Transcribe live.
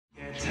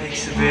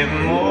takes a bit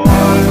more.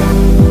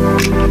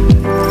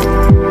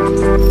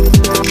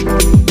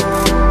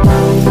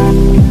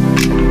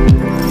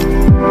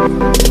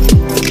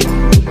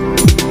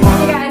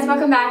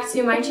 Welcome back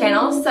to my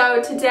channel.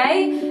 So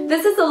today,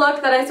 this is the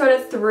look that I sort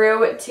of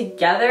threw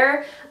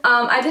together.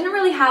 I didn't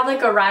really have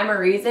like a rhyme or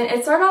reason.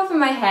 It started off in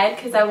my head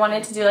because I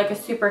wanted to do like a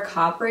super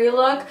coppery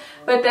look,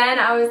 but then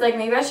I was like,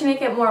 maybe I should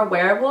make it more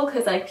wearable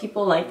because like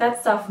people like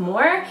that stuff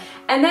more.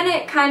 And then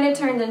it kind of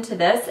turned into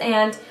this,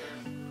 and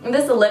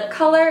this lip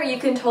color, you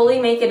can totally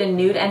make it a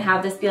nude and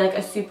have this be like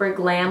a super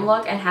glam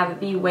look and have it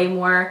be way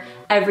more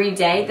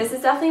everyday. This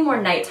is definitely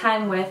more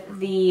nighttime with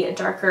the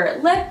darker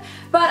lip,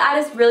 but I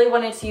just really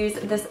wanted to use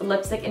this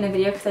lipstick in a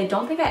video because I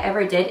don't think I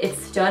ever did.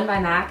 It's Done by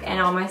MAC,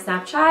 and on my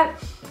Snapchat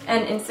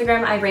and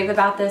Instagram I rave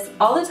about this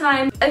all the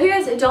time. If you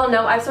guys don't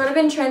know, I've sort of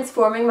been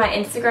transforming my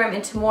Instagram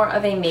into more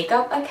of a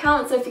makeup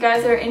account, so if you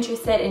guys are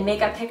interested in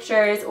makeup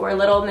pictures or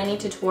little mini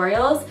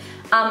tutorials,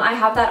 I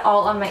have that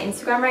all on my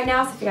Instagram right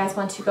now, so if you guys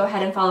want to go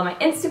ahead and follow my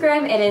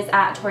Instagram, it is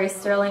at Tori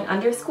Sterling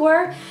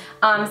 _.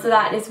 So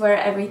that is where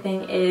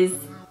everything is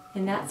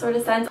in that sort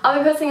of sense.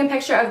 I'll be posting a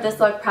picture of this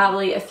look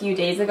probably a few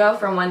days ago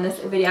from when this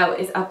video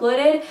is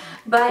uploaded.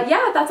 But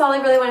yeah, that's all I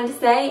really wanted to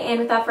say, and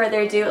without further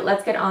ado,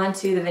 let's get on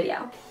to the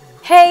video.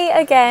 Hey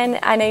again,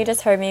 I know you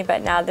just heard me,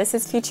 but now this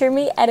is future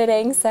me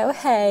editing, so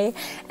hey.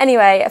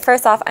 Anyway,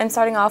 first off, I'm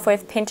starting off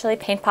with Pink Chili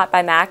Paint Pot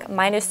by MAC.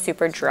 Mine is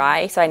super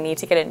dry, so I need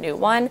to get a new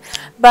one,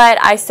 but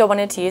I still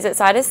wanted to use it,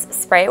 so I just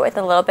spray it with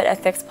a little bit of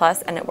Fix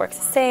Plus, and it works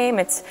the same.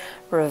 It's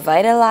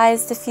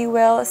revitalized, if you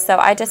will, so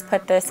I just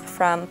put this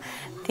from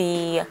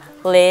the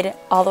lid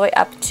all the way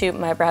up to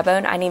my brow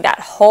bone. I need that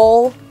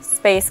whole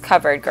space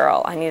covered,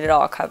 girl. I need it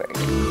all covered.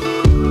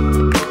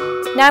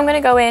 Now I'm going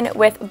to go in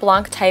with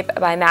Blanc Type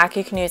by MAC.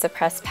 You can use a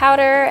pressed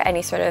powder,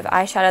 any sort of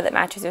eyeshadow that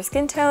matches your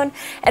skin tone,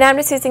 and I'm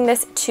just using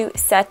this to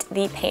set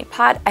the paint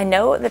pot. I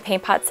know the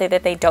paint pots say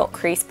that they don't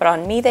crease, but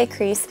on me they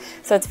crease,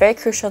 so it's very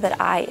crucial that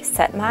I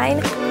set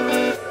mine.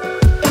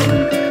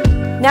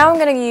 Now I'm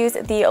going to use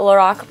the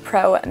LORAC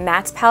Pro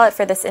Matte Palette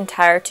for this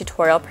entire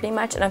tutorial pretty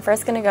much, and I'm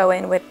first going to go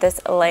in with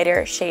this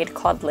lighter shade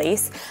called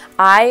Lace.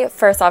 I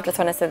first off just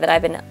want to say that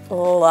I've been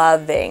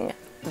loving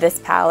this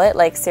palette,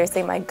 like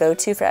seriously my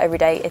go-to for every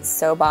day. It's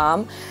so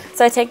bomb.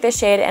 So I take this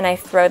shade and I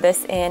throw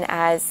this in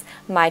as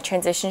my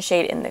transition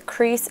shade in the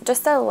crease.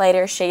 Just a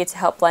lighter shade to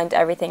help blend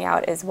everything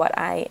out is what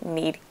I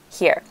need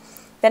here.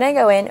 Then I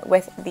go in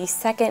with the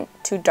second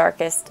to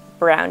darkest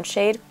brown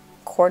shade,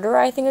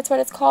 Corduroy I think that's what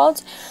it's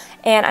called,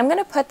 and I'm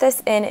going to put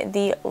this in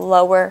the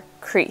lower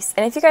crease.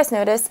 And if you guys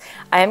notice,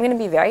 I am going to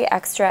be very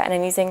extra, and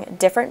I'm using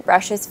different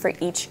brushes for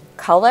each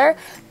color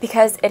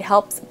because it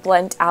helps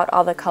blend out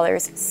all the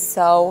colors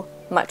so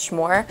much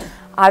more.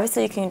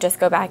 Obviously you can just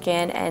go back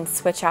in and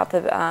switch out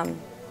the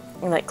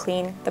like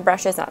clean the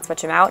brushes, not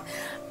switch them out,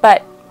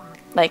 but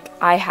like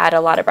I had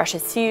a lot of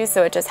brushes to use,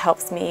 so it just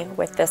helps me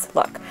with this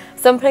look.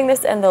 So I'm putting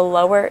this in the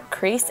lower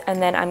crease,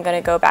 and then I'm going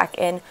to go back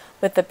in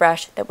with the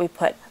brush that we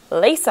put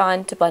Lace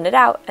on to blend it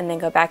out, and then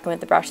go back in with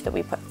the brush that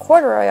we put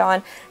Corduroy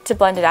on to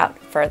blend it out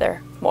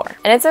further more.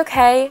 And it's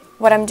okay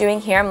what I'm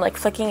doing here, I'm like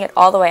flicking it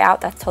all the way out,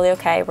 that's totally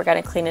okay. We're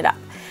going to clean it up.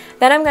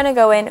 Then I'm going to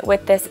go in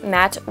with this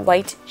matte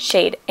white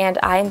shade, and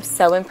I'm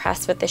so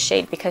impressed with this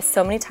shade because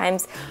so many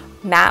times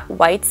matte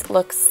whites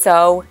look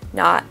so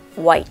not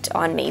white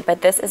on me,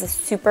 but this is a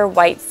super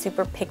white,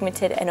 super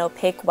pigmented and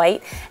opaque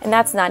white, and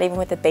that's not even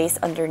with the base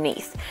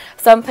underneath.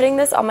 So I'm putting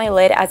this on my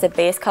lid as a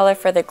base color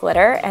for the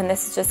glitter, and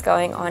this is just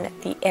going on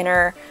the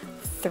inner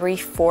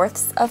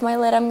 3/4 of my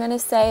lid, I'm going to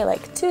say,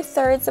 like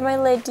 2/3 of my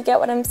lid, do you get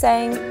what I'm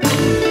saying?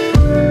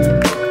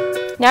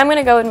 Now I'm going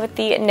to go in with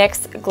the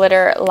NYX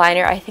glitter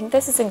liner. I think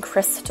this is in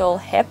Crystal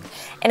Hip,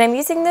 and I'm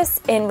using this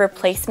in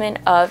replacement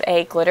of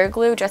a glitter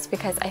glue just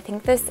because I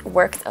think this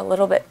works a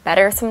little bit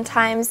better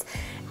sometimes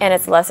and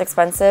it's less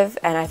expensive,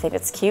 and I think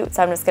it's cute,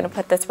 so I'm just going to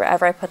put this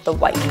wherever I put the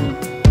white.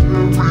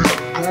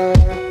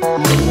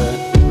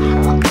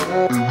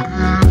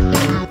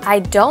 I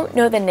don't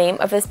know the name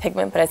of this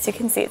pigment, but as you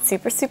can see, it's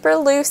super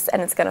loose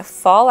and it's going to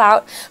fall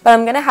out, but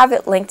I'm going to have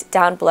it linked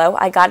down below.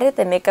 I got it at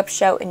the makeup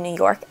show in New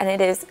York, and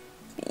it is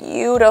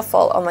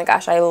beautiful. Oh my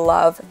gosh, I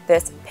love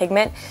this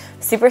pigment.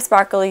 Super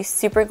sparkly,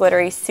 super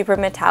glittery, super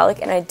metallic,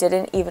 and I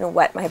didn't even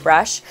wet my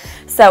brush.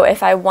 So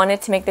if I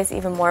wanted to make this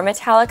even more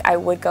metallic, I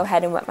would go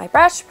ahead and wet my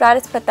brush, but I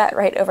just put that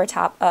right over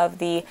top of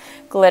the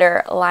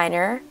glitter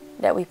liner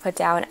that we put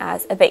down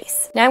as a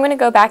base. Now I'm going to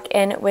go back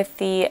in with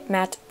the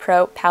Matte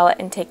Pro palette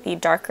and take the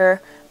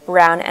darker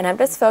brown, and I'm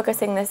just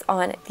focusing this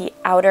on the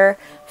outer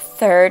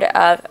third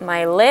of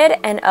my lid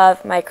and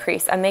of my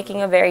crease. I'm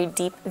making a very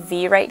deep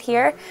V right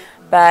here,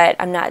 but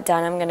I'm not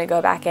done. I'm going to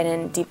go back in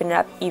and deepen it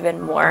up even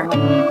more.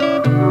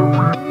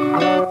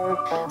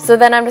 So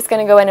then I'm just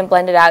going to go in and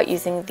blend it out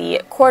using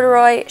the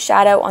Corduroy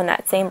shadow on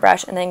that same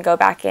brush, and then go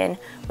back in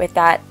with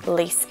that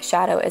lace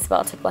shadow as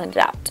well to blend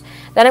it out.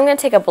 Then I'm going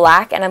to take a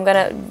black and I'm going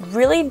to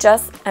really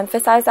just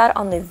emphasize that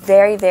on the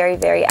very, very,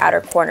 very outer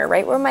corner,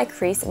 right where my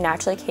crease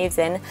naturally caves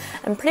in.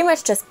 I'm pretty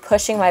much just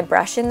pushing my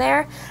brush in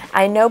there.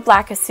 I know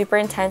black is super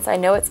intense. I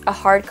know it's a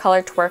hard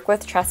color to work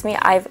with. Trust me,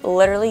 I've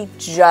literally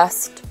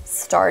just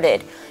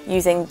started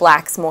using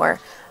blacks more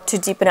to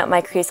deepen up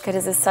my crease because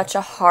this is such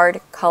a hard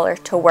color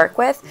to work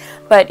with,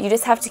 but you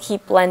just have to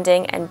keep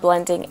blending and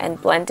blending and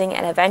blending,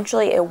 and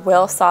eventually it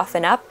will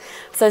soften up.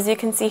 So as you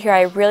can see here,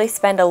 I really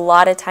spend a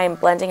lot of time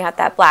blending out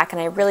that black,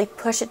 and I really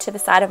push it to the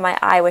side of my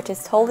eye, which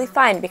is totally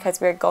fine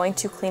because we're going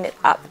to clean it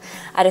up.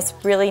 I just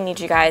really need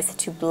you guys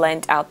to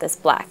blend out this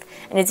black.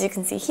 And as you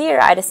can see here,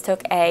 I just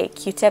took a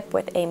Q-tip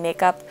with a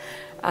makeup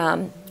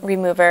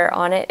remover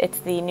on it. It's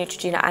the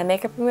Neutrogena eye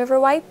makeup remover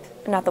wipe.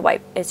 Not the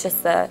wipe, it's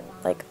just the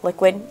like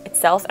liquid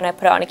itself, and I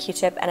put it on a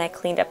Q-tip and I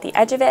cleaned up the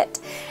edge of it,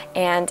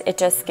 and it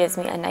just gives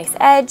me a nice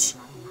edge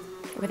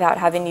without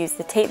having to use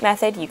the tape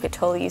method. You could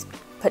totally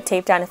put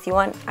tape down if you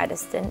want. I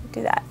just didn't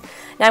do that.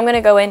 Now I'm going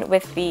to go in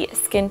with the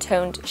skin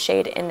toned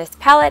shade in this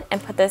palette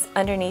and put this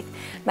underneath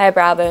my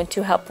brow bone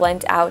to help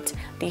blend out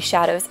the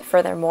shadows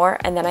furthermore.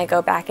 And then I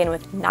go back in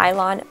with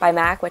Nylon by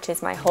MAC, which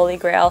is my holy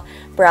grail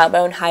brow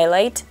bone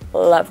highlight.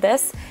 Love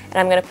this. And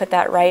I'm going to put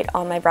that right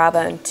on my brow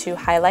bone to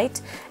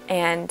highlight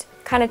and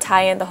kind of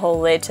tie in the whole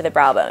lid to the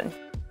brow bone.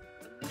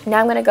 Now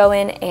I'm going to go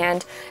in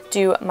and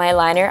do my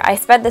liner. I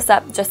sped this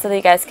up just so that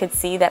you guys could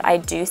see that I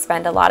do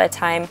spend a lot of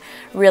time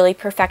really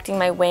perfecting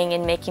my wing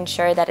and making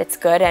sure that it's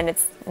good and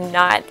it's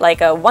not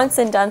like a once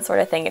and done sort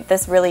of thing.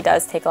 This really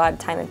does take a lot of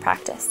time and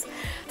practice.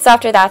 So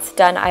after that's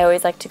done, I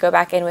always like to go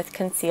back in with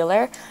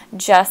concealer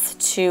just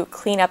to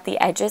clean up the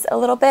edges a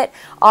little bit.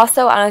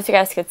 Also, I don't know if you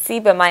guys could see,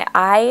 but my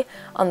eye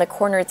on the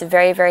corner is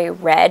very, very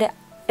red.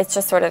 It's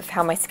just sort of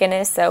how my skin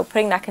is, so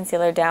putting that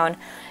concealer down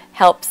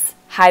helps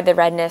hide the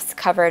redness,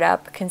 cover it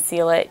up,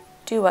 conceal it,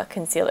 do what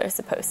concealer is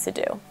supposed to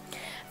do.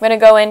 I'm going to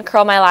go in,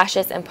 curl my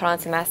lashes, and put on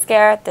some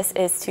mascara. This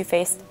is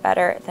TooFaced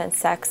Better Than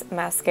Sex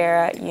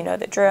mascara. You know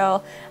the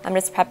drill. I'm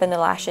just prepping the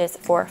lashes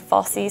for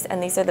falsies,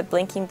 and these are the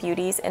Blinking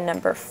Beauties in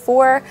number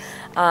 4.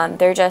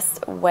 They're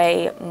just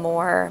way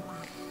more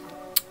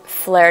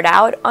flared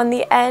out on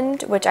the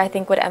end, which I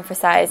think would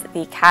emphasize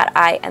the cat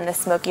eye and the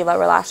smoky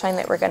lower lash line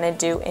that we're going to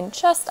do in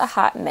just a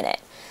hot minute.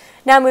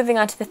 Now moving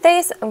on to the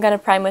face, I'm going to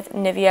prime with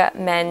Nivea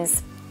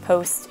Men's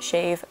Post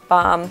Shave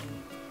Balm.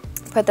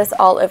 Put this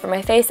all over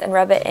my face and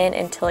rub it in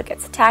until it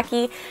gets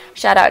tacky.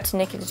 Shout out to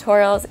Nikki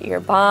Tutorials, your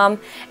bomb.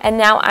 And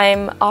now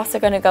I'm also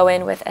going to go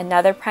in with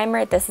another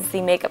primer. This is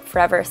the Makeup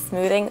Forever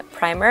Smoothing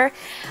Primer.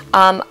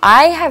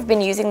 I have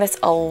been using this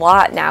a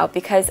lot now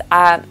because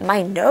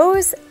my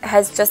nose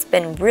has just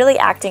been really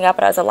acting up.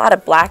 It has a lot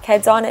of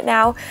blackheads on it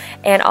now.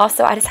 And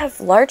also I just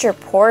have larger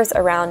pores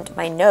around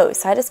my nose.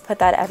 So I just put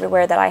that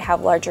everywhere that I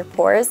have larger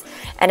pores,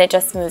 and it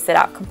just smooths it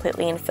out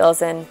completely and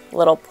fills in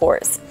little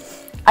pores.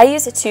 I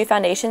use 2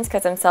 foundations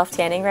because I'm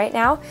self-tanning right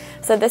now.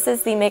 So this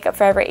is the Makeup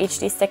Forever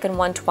HD Stick in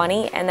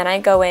 120, and then I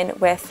go in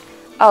with,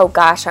 oh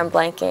gosh, I'm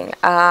blanking.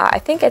 I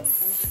think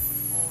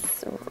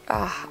it's,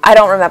 I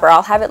don't remember.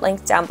 I'll have it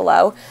linked down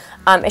below.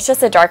 It's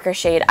just a darker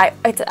shade.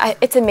 It's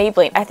a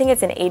Maybelline. I think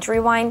it's an Age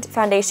Rewind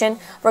foundation.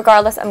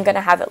 Regardless, I'm going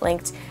to have it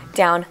linked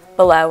down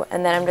below.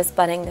 And then I'm just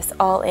blending this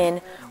all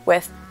in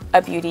with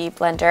a beauty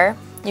blender.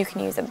 You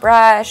can use a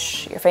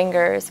brush, your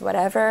fingers,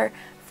 whatever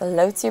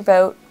floats your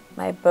boat.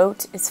 My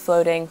boat is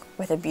floating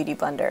with a beauty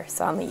blender,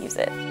 so I'm gonna use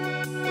it.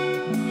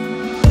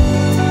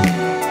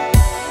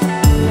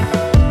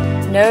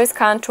 Nose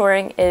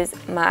contouring is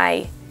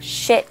my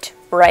shit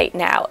right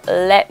now.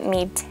 Let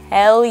me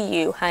tell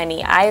you,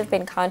 honey, I've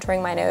been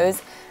contouring my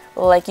nose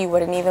like you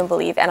wouldn't even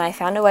believe, and I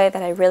found a way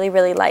that I really,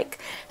 really like.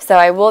 So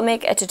I will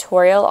make a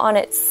tutorial on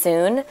it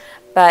soon,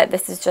 but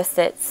this is just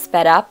it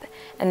sped up.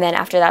 And then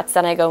after that's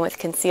done, I go in with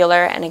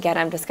concealer, and again,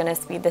 I'm just gonna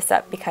speed this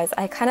up because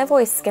I kind of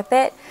always skip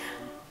it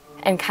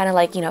and kind of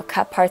like, you know,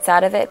 cut parts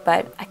out of it,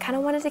 but I kind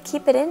of wanted to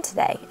keep it in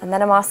today. And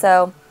then I'm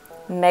also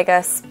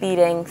mega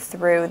speeding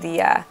through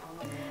the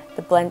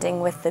blending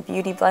with the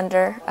beauty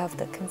blender of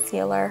the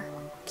concealer.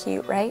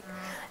 Cute, right?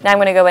 Now I'm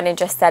going to go in and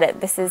just set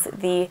it. This is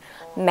the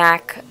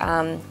MAC,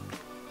 oh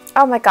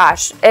my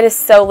gosh, it is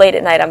so late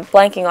at night, I'm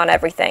blanking on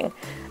everything.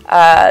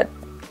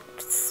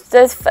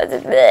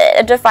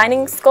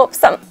 Defining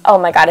Sculpt, oh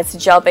my god, it's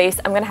gel base.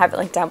 I'm going to have it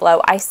linked down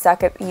below. I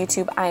suck at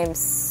YouTube. I am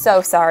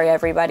so sorry,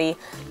 everybody.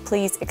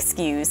 Please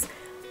excuse.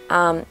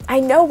 I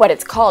know what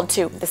it's called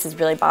too. This is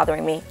really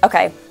bothering me.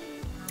 Okay,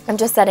 I'm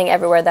just setting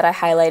everywhere that I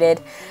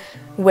highlighted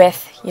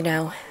with, you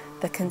know,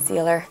 the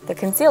concealer. The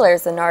concealer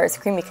is the NARS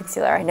Creamy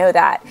Concealer. I know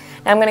that.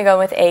 Now I'm going to go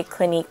with a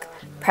Clinique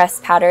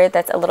pressed powder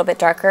that's a little bit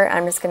darker.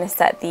 I'm just going to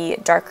set the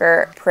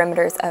darker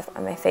perimeters of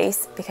my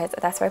face because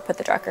that's where I put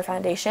the darker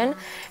foundation.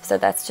 So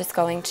that's just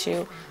going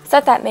to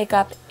set that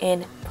makeup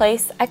in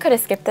place. I could have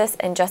skipped this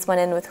and just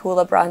went in with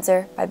Hoola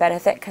bronzer by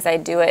Benefit because I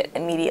do it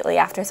immediately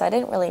after, so I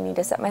didn't really need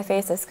to set my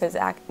face. This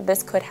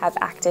could have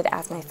acted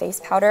as my face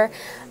powder,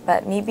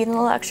 but me being the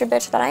little extra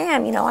bitch that I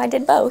am, you know, I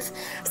did both.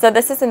 So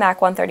this is the MAC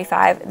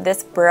 135.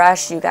 This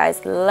brush, you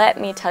guys, let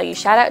me tell you,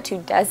 shout out to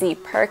Desi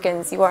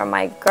Perkins. You are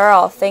my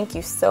girl. Thank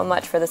you so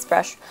much for this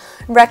brush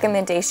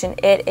recommendation.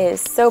 It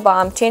is so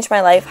bomb. Changed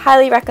my life.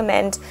 Highly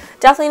recommend.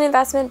 Definitely an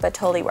investment, but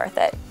totally worth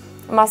it.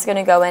 I'm also going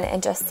to go in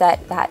and just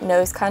set that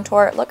nose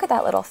contour. Look at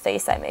that little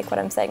face I make when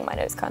I'm setting my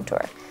nose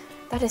contour.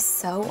 That is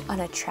so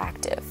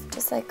unattractive.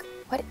 Just like,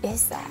 what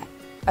is that?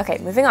 Okay,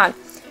 moving on.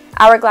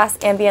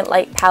 Hourglass Ambient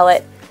Light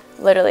Palette.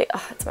 Literally,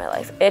 oh, it's my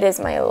life. It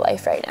is my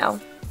life right now.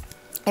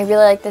 I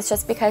really like this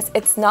just because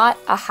it's not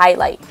a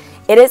highlight.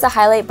 It is a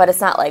highlight, but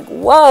it's not like,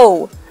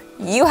 whoa,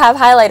 you have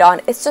highlight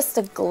on. It's just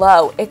a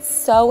glow. It's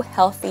so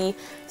healthy,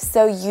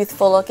 so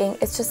youthful looking.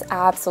 It's just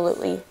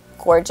absolutely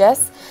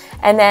gorgeous.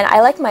 And then I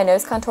like my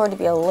nose contour to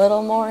be a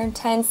little more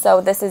intense,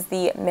 so this is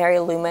the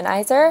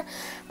Louminizer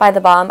by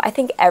the Balm. I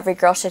think every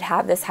girl should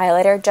have this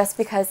highlighter just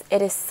because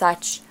it is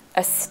such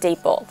a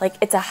staple. Like,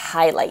 it's a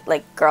highlight.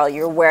 Like, girl,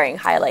 you're wearing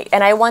highlight.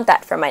 And I want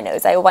that for my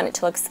nose. I want it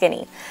to look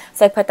skinny.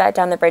 So I put that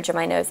down the bridge of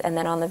my nose and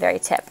then on the very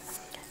tip.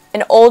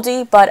 An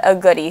oldie but a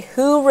goodie.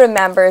 Who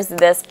remembers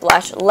this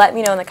blush? Let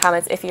me know in the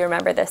comments if you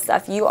remember this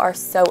stuff. You are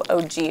so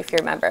OG if you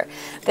remember.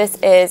 This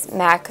is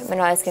MAC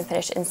Mineralized Skin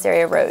Finish in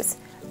Ceria Rose.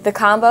 The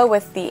combo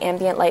with the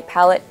Ambient Light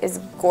palette is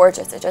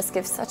gorgeous. It just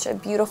gives such a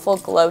beautiful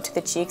glow to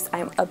the cheeks.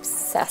 I'm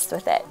obsessed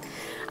with it.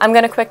 I'm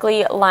going to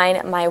quickly line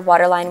my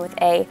waterline with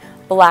a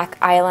black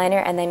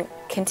eyeliner and then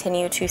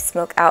continue to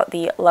smoke out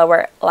the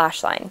lower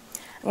lash line.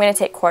 I'm going to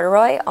take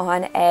corduroy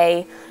on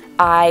a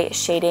eye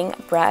shading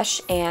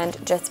brush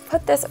and just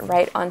put this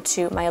right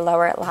onto my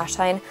lower lash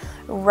line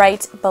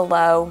right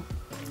below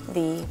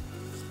the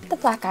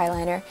black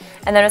eyeliner.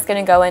 And then I'm just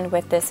going to go in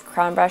with this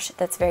crown brush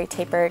that's very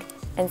tapered.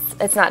 And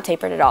it's not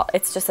tapered at all.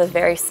 It's just a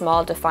very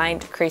small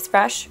defined crease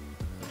brush.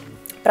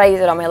 But I use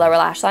it on my lower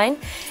lash line.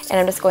 And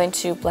I'm just going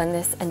to blend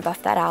this and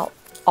buff that out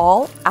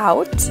all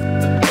out.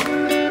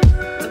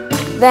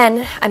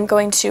 Then I'm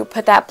going to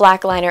put that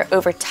black liner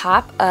over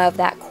top of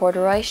that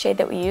corduroy shade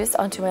that we used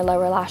onto my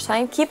lower lash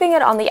line, keeping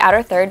it on the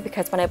outer third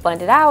because when I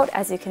blend it out,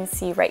 as you can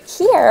see right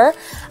here,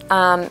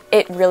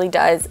 it really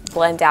does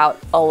blend out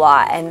a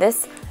lot. And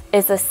this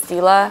is a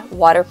Stila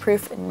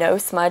waterproof no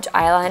smudge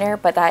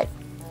eyeliner, but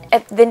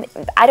then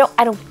I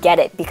don't get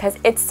it because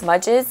it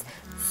smudges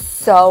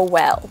so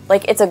well.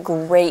 Like, it's a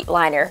great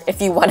liner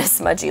if you want a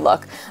smudgy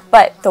look.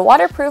 But the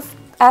waterproof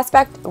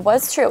aspect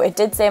was true. It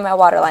did stay in my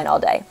waterline all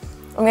day.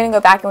 I'm going to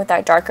go back in with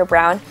that darker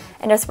brown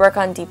and just work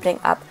on deepening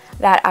up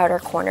that outer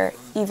corner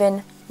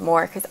even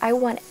more because I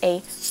want a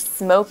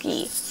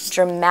smoky,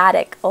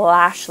 dramatic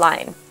lash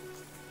line.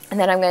 And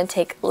then I'm going to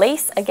take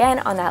lace again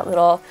on that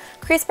little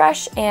crease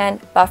brush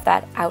and buff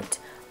that out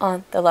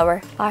on the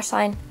lower lash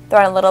line. Throw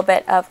on a little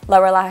bit of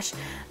lower lash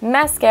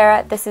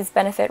mascara. This is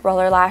Benefit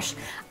Roller Lash.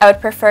 I would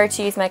prefer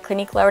to use my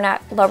Clinique lower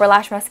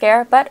lash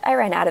mascara, but I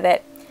ran out of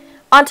it.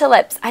 Onto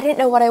lips. I didn't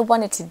know what I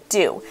wanted to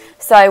do,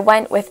 so I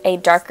went with a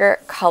darker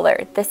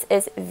color. This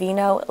is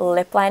Vino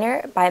Lip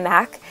Liner by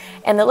MAC,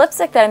 and the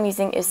lipstick that I'm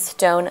using is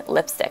Stone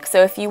lipstick.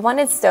 So if you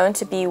wanted Stone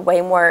to be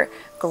way more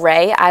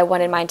gray, I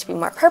wanted mine to be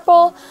more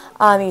purple.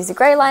 Use a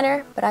gray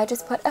liner, but I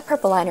just put a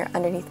purple liner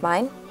underneath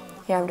mine.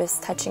 Here I'm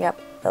just touching up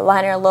the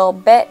liner a little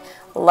bit.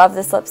 Love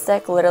this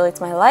lipstick. Literally,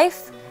 it's my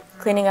life.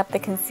 Cleaning up the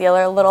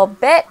concealer a little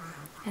bit,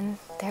 and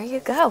there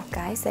you go,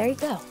 guys. There you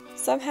go.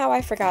 Somehow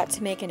I forgot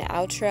to make an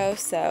outro,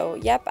 so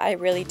yep, I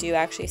really do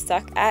actually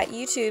suck at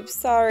YouTube,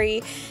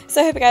 sorry.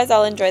 So I hope you guys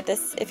all enjoyed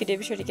this. If you did,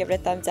 be sure to give it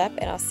a thumbs up,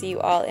 and I'll see you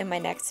all in my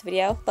next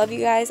video. Love you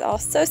guys all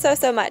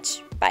so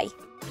much. Bye.